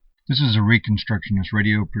This is a Reconstructionist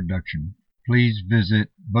radio production. Please visit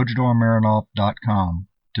BojidorMarinov.com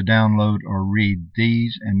to download or read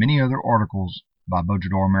these and many other articles by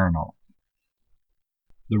Bojidor Marinov.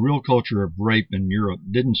 The real culture of rape in Europe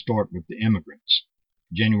didn't start with the immigrants.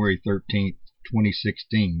 January 13,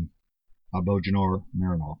 2016, by Bojidor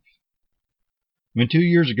Marinov. When 2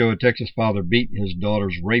 years ago a Texas father beat his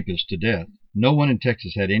daughter's rapist to death, no one in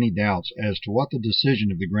Texas had any doubts as to what the decision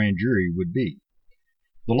of the grand jury would be.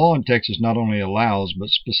 The law in Texas not only allows but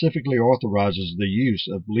specifically authorizes the use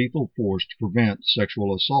of lethal force to prevent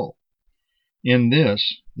sexual assault. In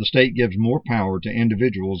this, the state gives more power to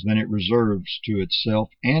individuals than it reserves to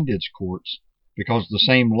itself and its courts, because the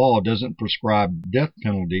same law doesn't prescribe death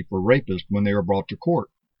penalty for rapists when they are brought to court.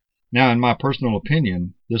 Now, in my personal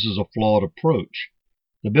opinion, this is a flawed approach.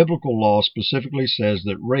 The biblical law specifically says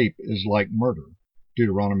that rape is like murder,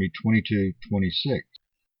 Deuteronomy 22:26,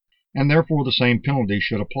 and therefore the same penalty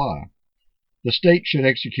should apply. The state should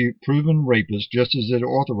execute proven rapists just as it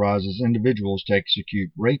authorizes individuals to execute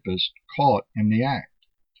rapists caught in the act.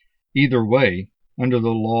 Either way, under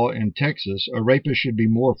the law in Texas, a rapist should be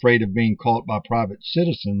more afraid of being caught by private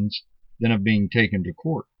citizens than of being taken to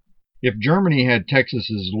court. If Germany had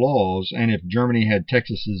Texas's laws and if Germany had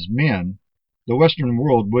Texas's men, the Western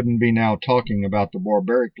world wouldn't be now talking about the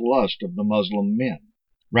barbaric lust of the Muslim men.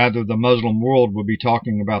 Rather, the Muslim world would be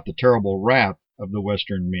talking about the terrible wrath of the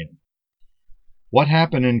Western men. What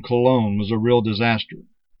happened in Cologne was a real disaster.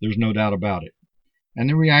 There's no doubt about it. And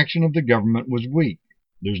the reaction of the government was weak.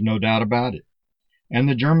 There's no doubt about it. And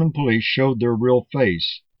the German police showed their real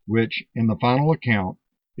face, which, in the final account,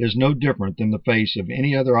 is no different than the face of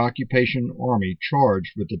any other occupation army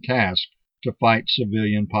charged with the task to fight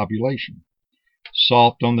civilian population.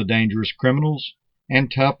 Soft on the dangerous criminals and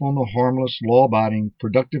tough on the harmless, law-abiding,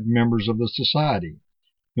 productive members of the society,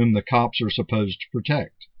 whom the cops are supposed to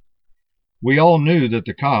protect. We all knew that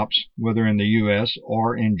the cops, whether in the U.S.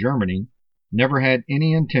 or in Germany, never had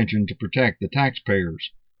any intention to protect the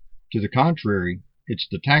taxpayers. To the contrary, it's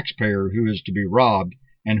the taxpayer who is to be robbed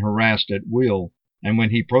and harassed at will, and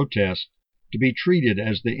when he protests, to be treated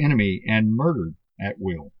as the enemy and murdered at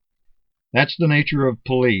will. That's the nature of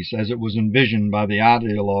police as it was envisioned by the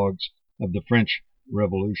ideologues of the French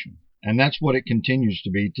Revolution, and that's what it continues to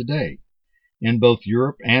be today, in both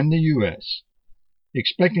Europe and the U.S.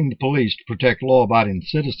 Expecting the police to protect law-abiding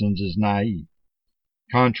citizens is naive.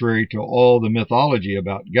 Contrary to all the mythology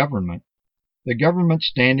about government, the government's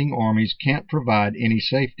standing armies can't provide any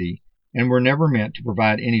safety, and were never meant to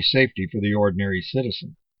provide any safety for the ordinary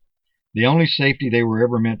citizen. The only safety they were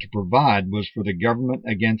ever meant to provide was for the government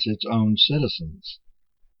against its own citizens.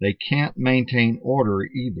 They can't maintain order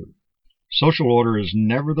either. Social order is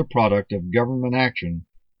never the product of government action,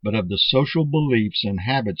 but of the social beliefs and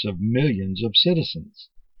habits of millions of citizens.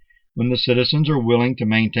 When the citizens are willing to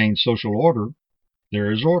maintain social order, there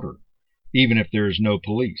is order, even if there is no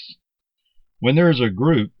police. When there is a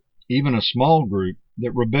group, even a small group,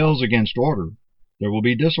 that rebels against order, there will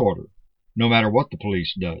be disorder, no matter what the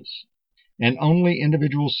police does. And only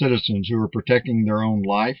individual citizens who are protecting their own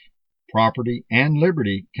life, property, and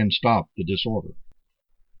liberty can stop the disorder.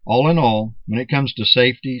 All in all, when it comes to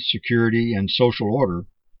safety, security, and social order,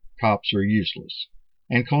 cops are useless.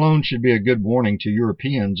 And Cologne should be a good warning to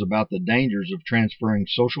Europeans about the dangers of transferring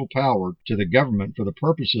social power to the government for the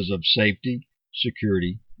purposes of safety,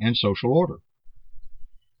 security, and social order.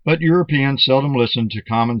 But Europeans seldom listen to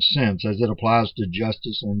common sense as it applies to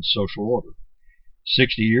justice and social order.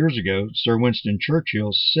 60 years ago, Sir Winston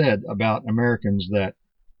Churchill said about Americans that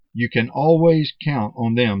you can always count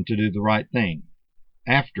on them to do the right thing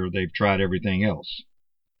after they've tried everything else.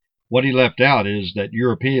 What he left out is that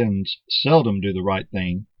Europeans seldom do the right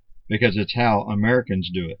thing because it's how Americans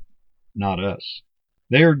do it, not us.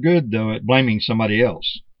 They are good, though, at blaming somebody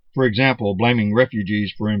else. For example, blaming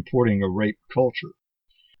refugees for importing a rape culture.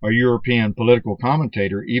 A European political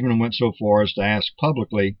commentator even went so far as to ask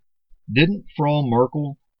publicly, didn't Frau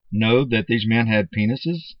Merkel know that these men had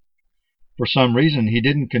penises? For some reason, he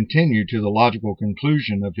didn't continue to the logical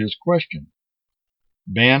conclusion of his question.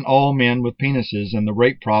 Ban all men with penises and the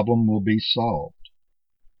rape problem will be solved.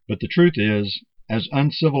 But the truth is, as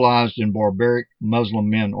uncivilized and barbaric Muslim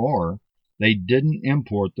men are, they didn't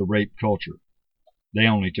import the rape culture. They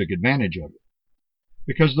only took advantage of it.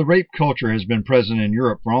 Because the rape culture has been present in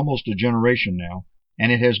Europe for almost a generation now,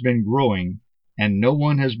 and it has been growing, and no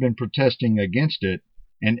one has been protesting against it,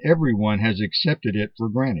 and everyone has accepted it for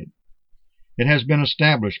granted. It has been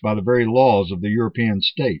established by the very laws of the European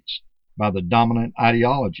states, by the dominant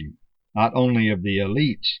ideology, not only of the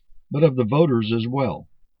elites, but of the voters as well.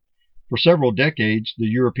 For several decades, the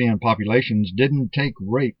European populations didn't take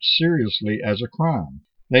rape seriously as a crime.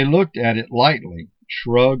 They looked at it lightly,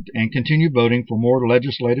 shrugged, and continued voting for more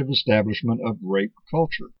legislative establishment of rape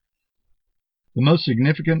culture. The most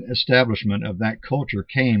significant establishment of that culture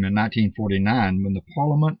came in 1949 when the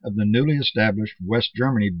Parliament of the newly established West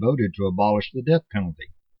Germany voted to abolish the death penalty.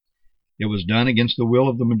 It was done against the will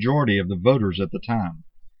of the majority of the voters at the time,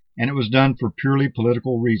 and it was done for purely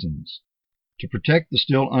political reasons, to protect the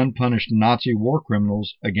still unpunished Nazi war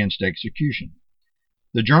criminals against execution.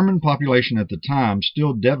 The German population at the time,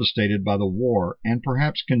 still devastated by the war and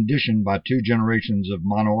perhaps conditioned by 2 generations of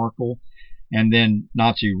monarchical and then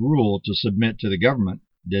Nazi rule to submit to the government,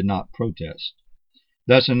 did not protest.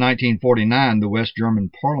 Thus, in 1949, the West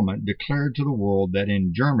German Parliament declared to the world that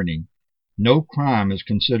in Germany, no crime is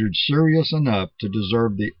considered serious enough to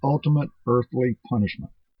deserve the ultimate earthly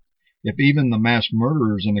punishment. If even the mass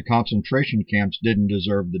murderers in the concentration camps didn't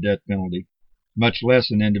deserve the death penalty, much less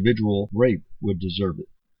an individual rape would deserve it.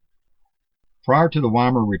 Prior to the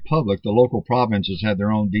Weimar Republic, the local provinces had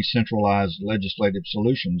their own decentralized legislative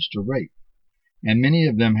solutions to rape, and many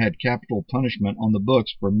of them had capital punishment on the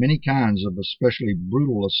books for many kinds of especially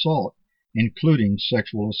brutal assault, including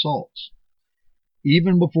sexual assaults.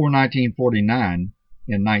 Even before 1949,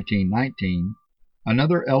 in 1919,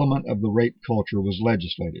 another element of the rape culture was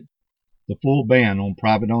legislated, the full ban on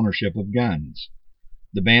private ownership of guns.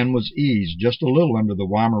 The ban was eased just a little under the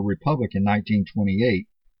Weimar Republic in 1928,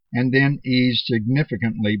 and then eased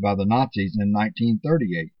significantly by the Nazis in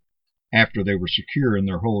 1938, after they were secure in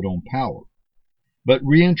their hold on power, but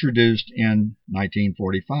reintroduced in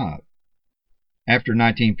 1945. After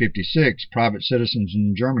 1956, private citizens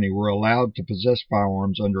in Germany were allowed to possess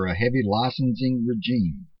firearms under a heavy licensing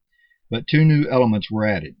regime, but 2 new elements were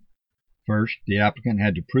added. First, the applicant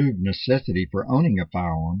had to prove necessity for owning a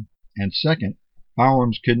firearm, and second,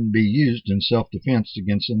 firearms couldn't be used in self-defense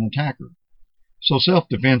against an attacker. So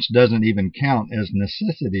self-defense doesn't even count as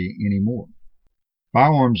necessity anymore.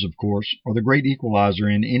 Firearms, of course, are the great equalizer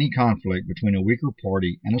in any conflict between a weaker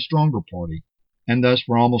party and a stronger party, and thus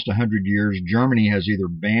for almost 100 years Germany has either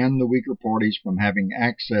banned the weaker parties from having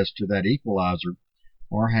access to that equalizer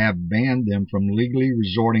or have banned them from legally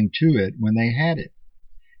resorting to it when they had it.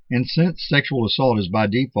 And since sexual assault is by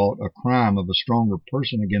default a crime of a stronger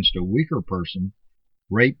person against a weaker person,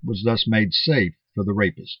 rape was thus made safe for the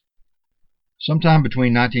rapist. Sometime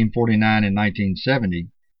between 1949 and 1970,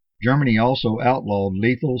 Germany also outlawed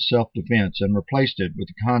lethal self-defense and replaced it with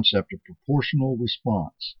the concept of proportional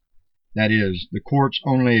response. That is, the courts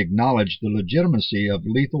only acknowledge the legitimacy of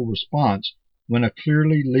lethal response when a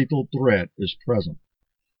clearly lethal threat is present.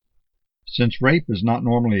 Since rape is not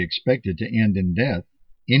normally expected to end in death,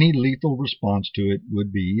 any lethal response to it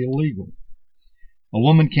would be illegal. A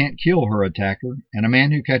woman can't kill her attacker, and a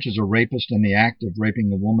man who catches a rapist in the act of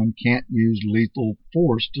raping a woman can't use lethal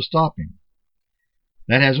force to stop him.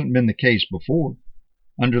 That hasn't been the case before.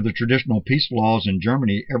 Under the traditional peace laws in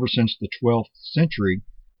Germany ever since the 12th century,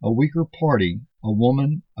 a weaker party, a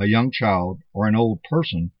woman, a young child, or an old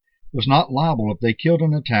person, was not liable if they killed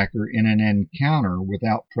an attacker in an encounter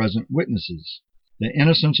without present witnesses. The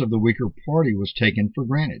innocence of the weaker party was taken for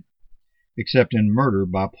granted, except in murder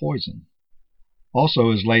by poison.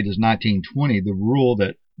 Also, as late as 1920, the rule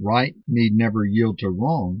that right need never yield to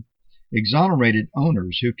wrong exonerated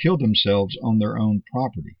owners who killed themselves on their own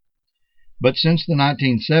property. But since the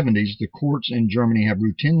 1970s, the courts in Germany have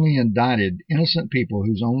routinely indicted innocent people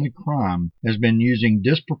whose only crime has been using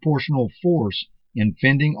disproportional force in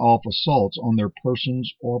fending off assaults on their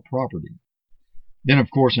persons or property. Then,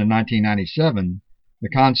 of course, in 1997, the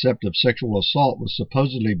concept of sexual assault was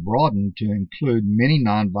supposedly broadened to include many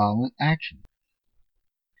nonviolent actions.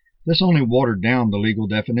 This only watered down the legal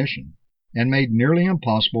definition and made nearly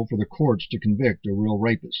impossible for the courts to convict a real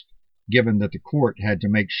rapist, given that the court had to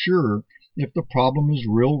make sure if the problem is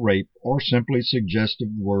real rape or simply suggestive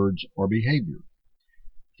words or behavior.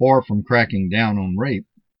 Far from cracking down on rape,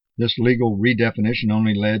 this legal redefinition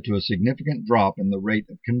only led to a significant drop in the rate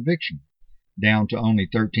of conviction, down to only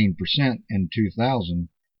 13% in 2000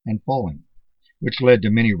 and falling, which led to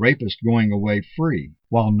many rapists going away free,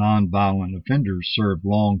 while nonviolent offenders served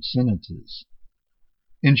long sentences.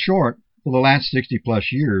 In short, for the last 60-plus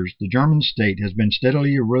years, the German state has been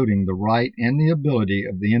steadily eroding the right and the ability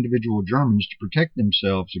of the individual Germans to protect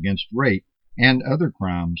themselves against rape and other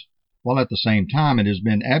crimes, while at the same time it has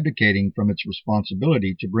been abdicating from its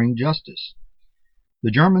responsibility to bring justice.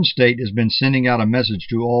 The German state has been sending out a message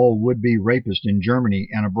to all would-be rapists in Germany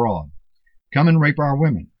and abroad. Come and rape our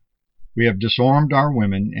women. We have disarmed our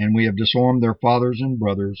women, and we have disarmed their fathers and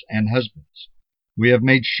brothers and husbands. We have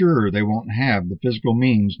made sure they won't have the physical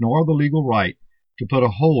means nor the legal right to put a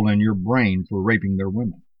hole in your brain for raping their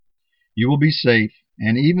women. You will be safe,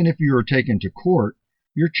 and even if you are taken to court,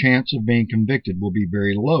 your chance of being convicted will be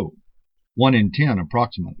very low, 1 in 10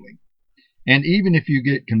 approximately. And even if you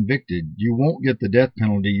get convicted, you won't get the death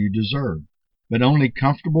penalty you deserve, but only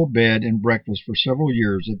comfortable bed and breakfast for several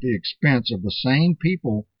years at the expense of the same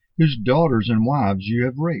people whose daughters and wives you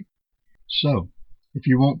have raped. So, if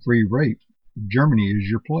you want free rape, Germany is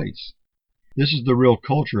your place. This is the real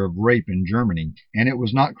culture of rape in Germany, and it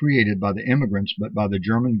was not created by the immigrants but by the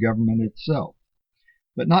German government itself.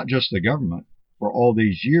 But not just the government. For all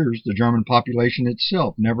these years, the German population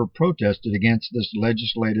itself never protested against this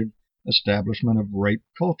legislative establishment of rape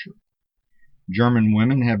culture. German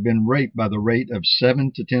women have been raped by the rate of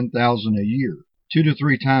 7 to 10,000 a year, 2 to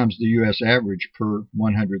 3 times the U.S. average per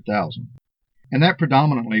 100,000, and that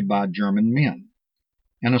predominantly by German men.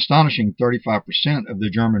 An astonishing 35% of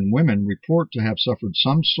the German women report to have suffered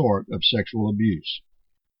some sort of sexual abuse.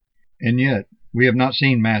 And yet, we have not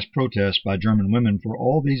seen mass protests by German women for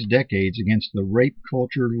all these decades against the rape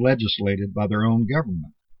culture legislated by their own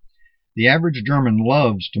government. The average German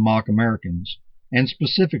loves to mock Americans, and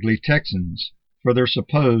specifically Texans, for their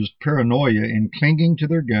supposed paranoia in clinging to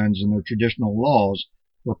their guns and their traditional laws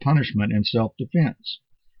for punishment and self-defense,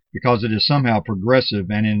 because it is somehow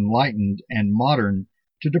progressive and enlightened and modern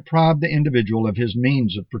to deprive the individual of his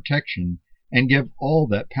means of protection and give all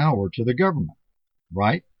that power to the government,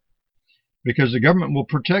 right? Because the government will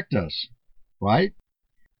protect us, right?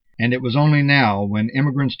 And it was only now, when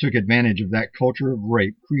immigrants took advantage of that culture of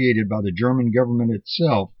rape created by the German government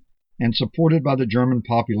itself and supported by the German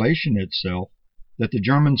population itself, that the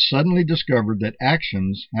Germans suddenly discovered that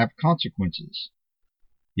actions have consequences.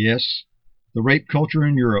 Yes, the rape culture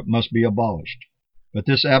in Europe must be abolished. But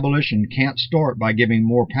this abolition can't start by giving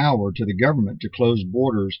more power to the government to close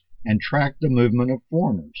borders and track the movement of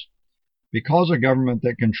foreigners. Because a government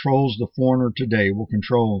that controls the foreigner today will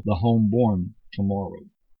control the homeborn tomorrow.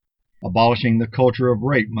 Abolishing the culture of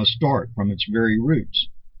rape must start from its very roots,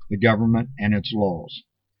 the government and its laws.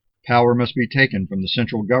 Power must be taken from the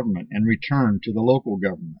central government and returned to the local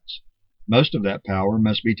governments. Most of that power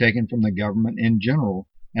must be taken from the government in general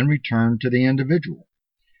and returned to the individual.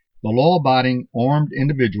 The law-abiding, armed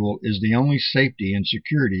individual is the only safety and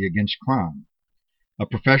security against crime. A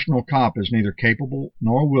professional cop is neither capable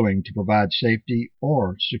nor willing to provide safety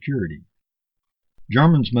or security.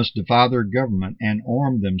 Germans must defy their government and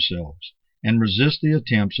arm themselves, and resist the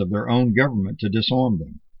attempts of their own government to disarm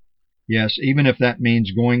them. Yes, even if that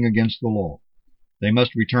means going against the law. They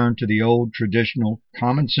must return to the old, traditional,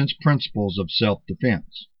 common-sense principles of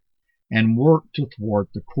self-defense, and work to thwart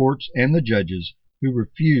the courts and the judges who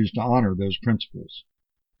refuse to honor those principles.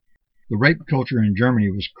 The rape culture in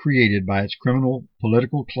Germany was created by its criminal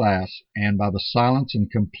political class and by the silence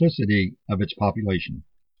and complicity of its population.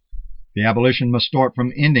 The abolition must start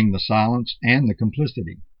from ending the silence and the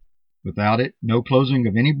complicity. Without it, no closing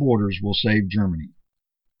of any borders will save Germany.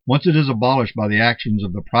 Once it is abolished by the actions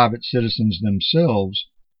of the private citizens themselves,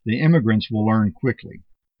 the immigrants will learn quickly.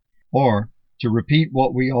 Or, to repeat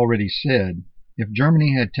what we already said, if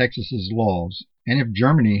Germany had Texas's laws, and if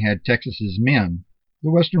Germany had Texas's men, the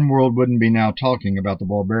Western world wouldn't be now talking about the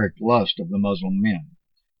barbaric lust of the Muslim men.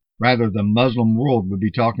 Rather, the Muslim world would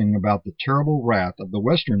be talking about the terrible wrath of the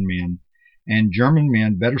Western men, and German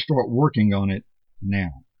men better start working on it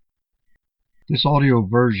now. This audio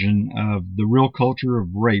version of The Real Culture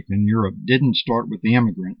of Rape in Europe Didn't Start with the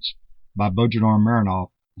Immigrants by Bojidar Marinov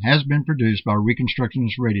has been produced by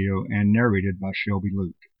Reconstructionist Radio and narrated by Shelby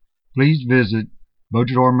Luke. Please visit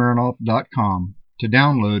BojidarMarinov.com to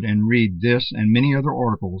download and read this and many other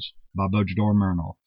articles by Bojidar Marinov.